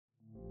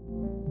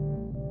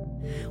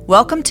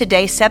Welcome to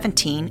Day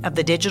 17 of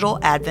the Digital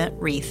Advent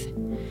Wreath.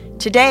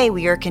 Today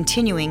we are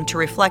continuing to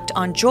reflect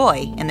on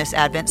joy in this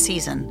Advent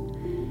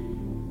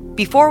season.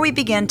 Before we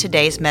begin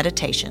today's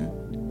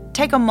meditation,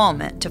 take a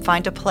moment to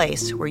find a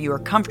place where you are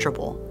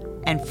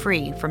comfortable and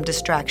free from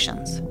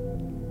distractions.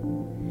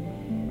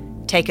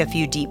 Take a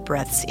few deep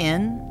breaths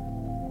in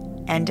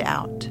and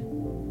out.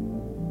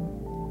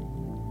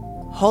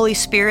 Holy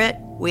Spirit,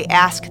 we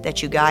ask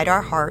that you guide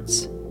our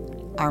hearts,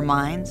 our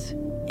minds,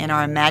 and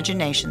our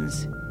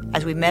imaginations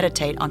as we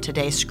meditate on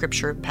today's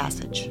scripture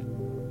passage.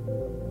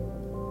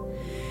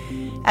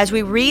 As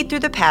we read through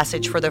the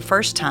passage for the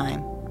first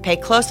time, pay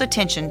close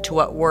attention to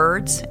what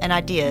words and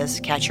ideas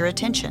catch your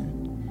attention.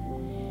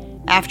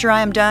 After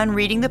I am done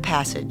reading the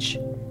passage,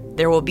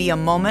 there will be a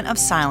moment of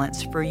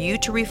silence for you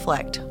to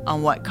reflect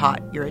on what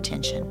caught your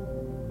attention.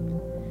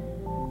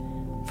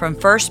 From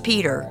 1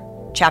 Peter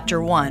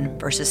chapter 1,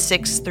 verses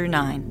 6 through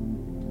 9.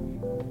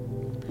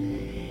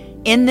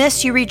 In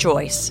this you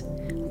rejoice,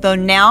 though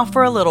now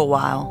for a little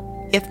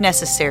while, if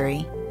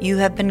necessary, you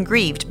have been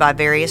grieved by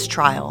various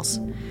trials,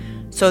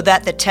 so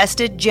that the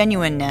tested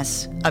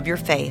genuineness of your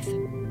faith,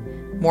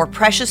 more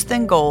precious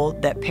than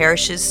gold that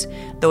perishes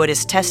though it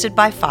is tested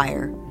by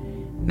fire,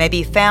 may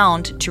be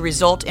found to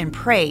result in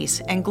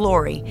praise and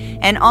glory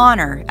and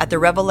honor at the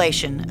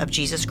revelation of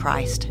Jesus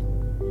Christ.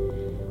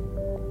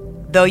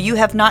 Though you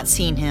have not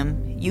seen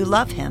him, you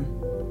love him.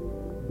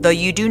 Though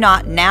you do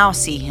not now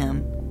see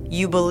him,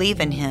 you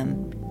believe in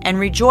him and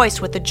rejoice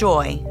with a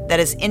joy that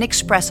is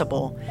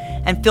inexpressible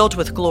and filled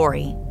with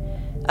glory,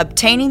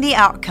 obtaining the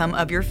outcome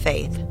of your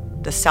faith,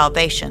 the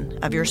salvation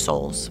of your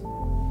souls.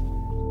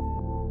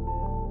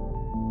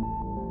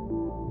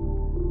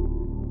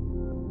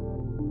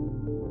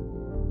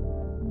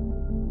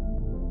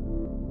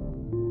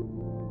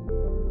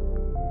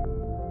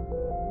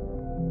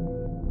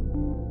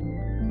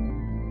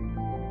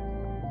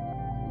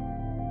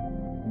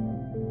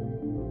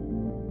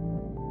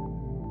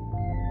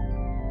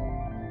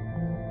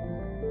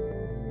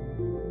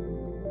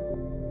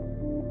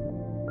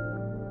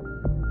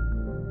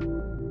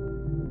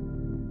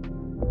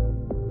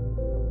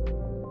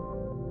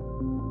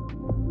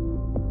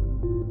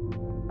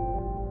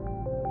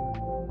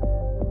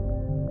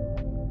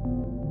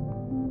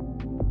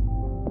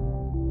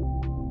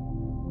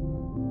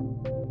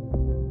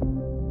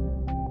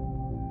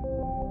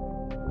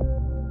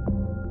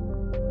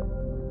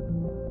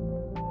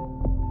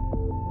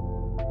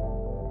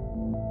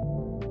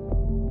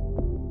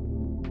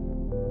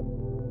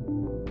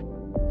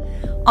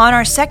 On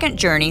our second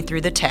journey through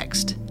the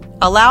text,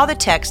 allow the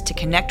text to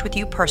connect with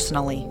you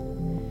personally.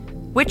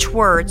 Which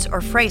words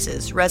or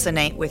phrases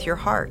resonate with your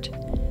heart,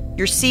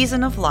 your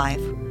season of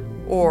life,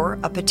 or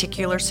a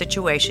particular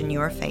situation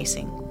you are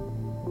facing?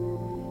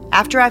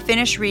 After I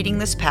finish reading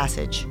this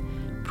passage,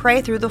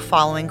 pray through the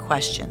following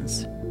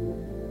questions.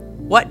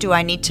 What do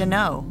I need to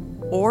know,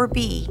 or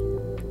be,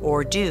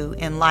 or do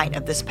in light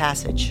of this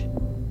passage?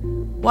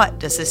 What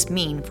does this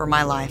mean for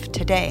my life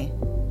today?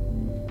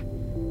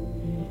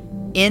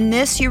 In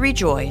this you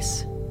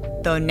rejoice,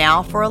 though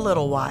now for a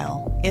little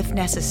while, if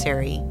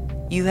necessary,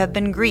 you have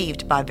been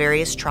grieved by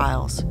various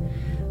trials,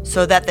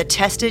 so that the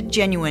tested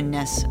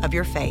genuineness of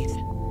your faith,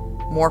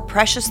 more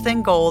precious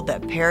than gold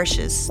that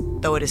perishes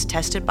though it is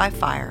tested by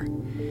fire,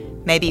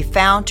 may be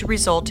found to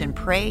result in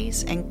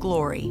praise and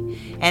glory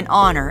and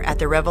honor at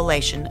the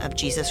revelation of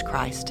Jesus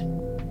Christ.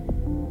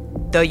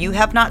 Though you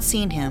have not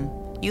seen him,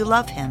 you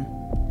love him.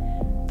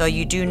 Though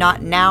you do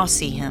not now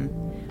see him,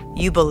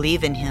 you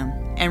believe in him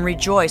and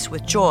rejoice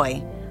with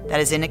joy that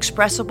is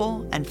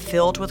inexpressible and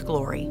filled with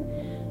glory,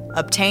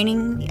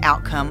 obtaining the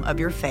outcome of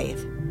your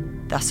faith,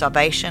 the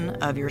salvation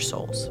of your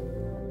souls.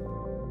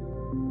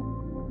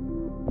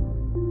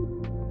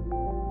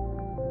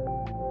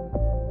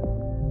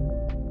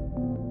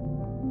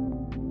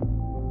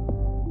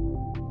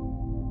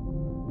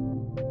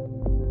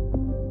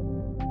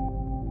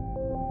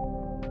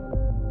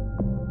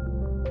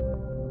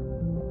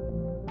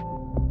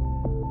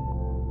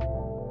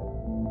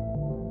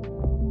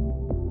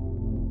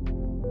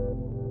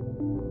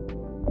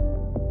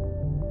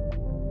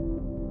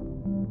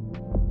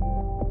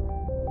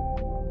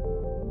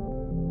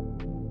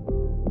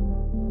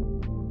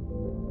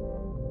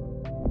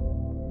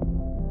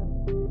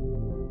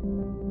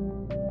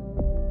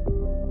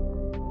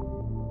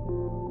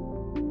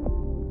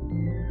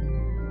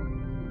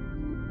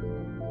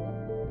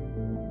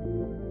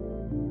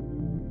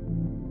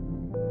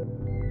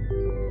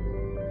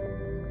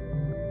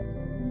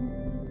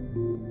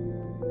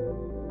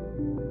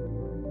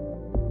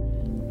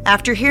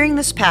 After hearing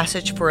this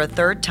passage for a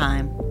third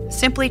time,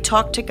 simply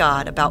talk to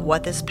God about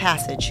what this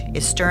passage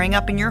is stirring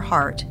up in your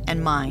heart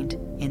and mind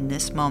in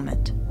this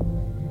moment.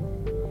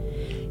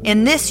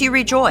 In this you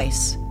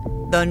rejoice,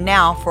 though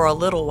now for a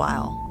little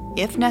while,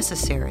 if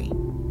necessary,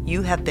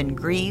 you have been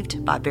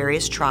grieved by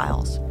various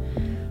trials,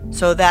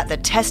 so that the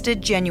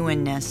tested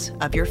genuineness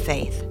of your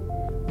faith,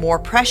 more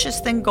precious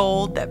than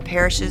gold that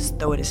perishes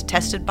though it is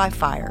tested by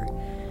fire,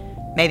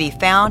 may be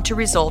found to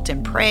result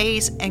in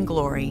praise and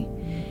glory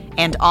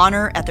and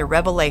honor at the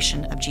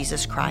revelation of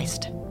Jesus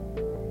Christ.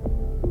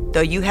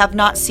 Though you have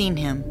not seen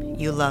him,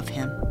 you love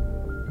him.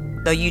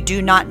 Though you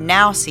do not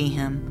now see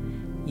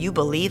him, you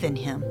believe in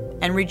him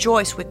and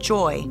rejoice with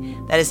joy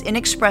that is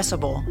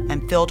inexpressible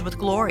and filled with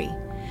glory,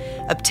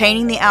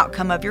 obtaining the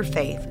outcome of your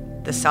faith,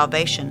 the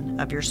salvation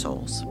of your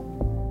souls.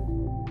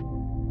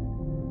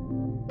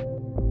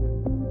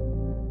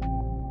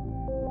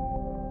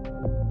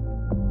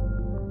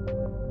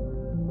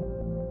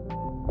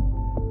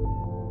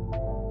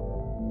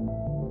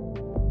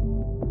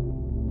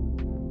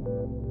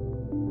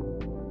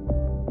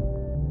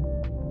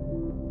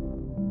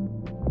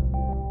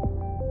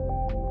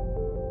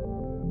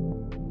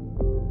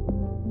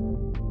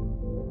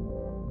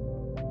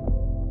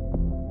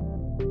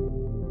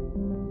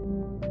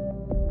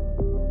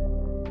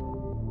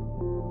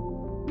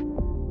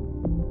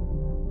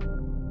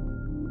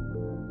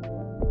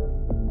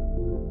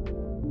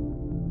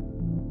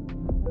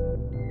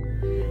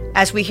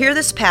 As we hear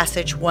this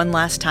passage one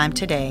last time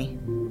today,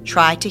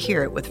 try to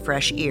hear it with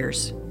fresh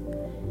ears.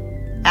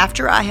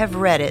 After I have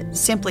read it,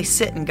 simply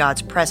sit in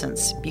God's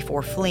presence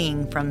before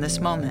fleeing from this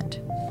moment.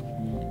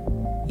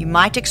 You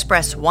might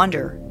express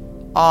wonder,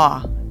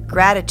 awe,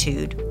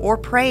 gratitude, or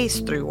praise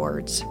through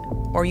words,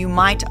 or you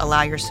might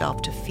allow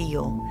yourself to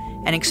feel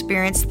and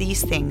experience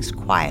these things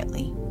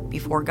quietly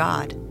before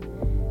God.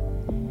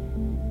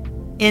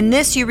 In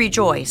this you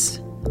rejoice,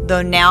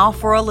 though now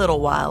for a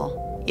little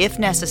while, if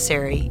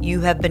necessary,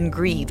 you have been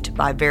grieved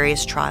by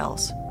various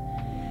trials,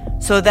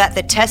 so that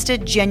the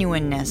tested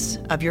genuineness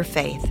of your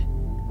faith,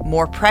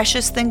 more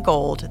precious than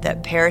gold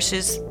that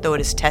perishes though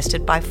it is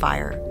tested by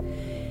fire,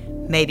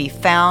 may be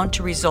found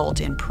to result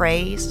in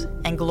praise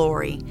and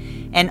glory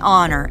and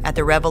honor at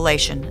the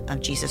revelation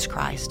of Jesus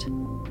Christ.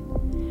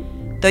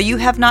 Though you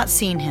have not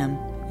seen him,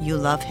 you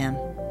love him.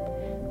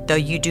 Though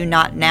you do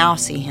not now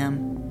see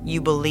him,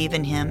 you believe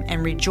in him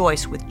and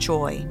rejoice with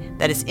joy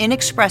that is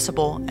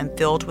inexpressible and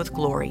filled with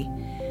glory,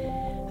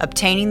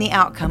 obtaining the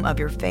outcome of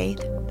your faith,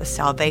 the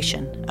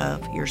salvation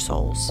of your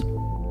souls.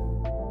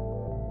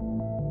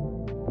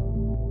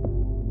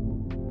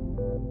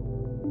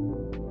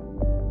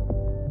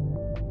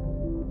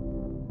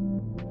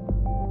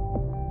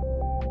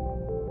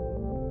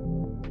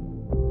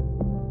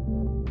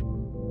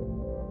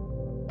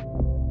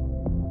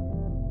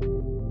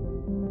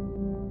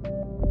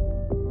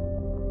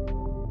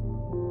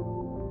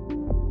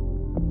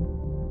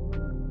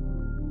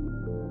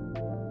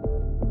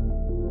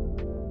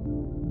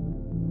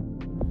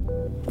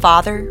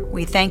 Father,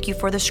 we thank you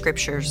for the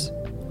Scriptures.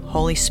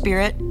 Holy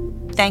Spirit,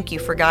 thank you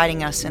for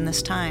guiding us in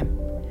this time.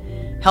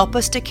 Help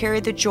us to carry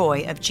the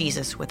joy of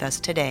Jesus with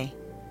us today.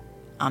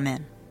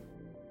 Amen.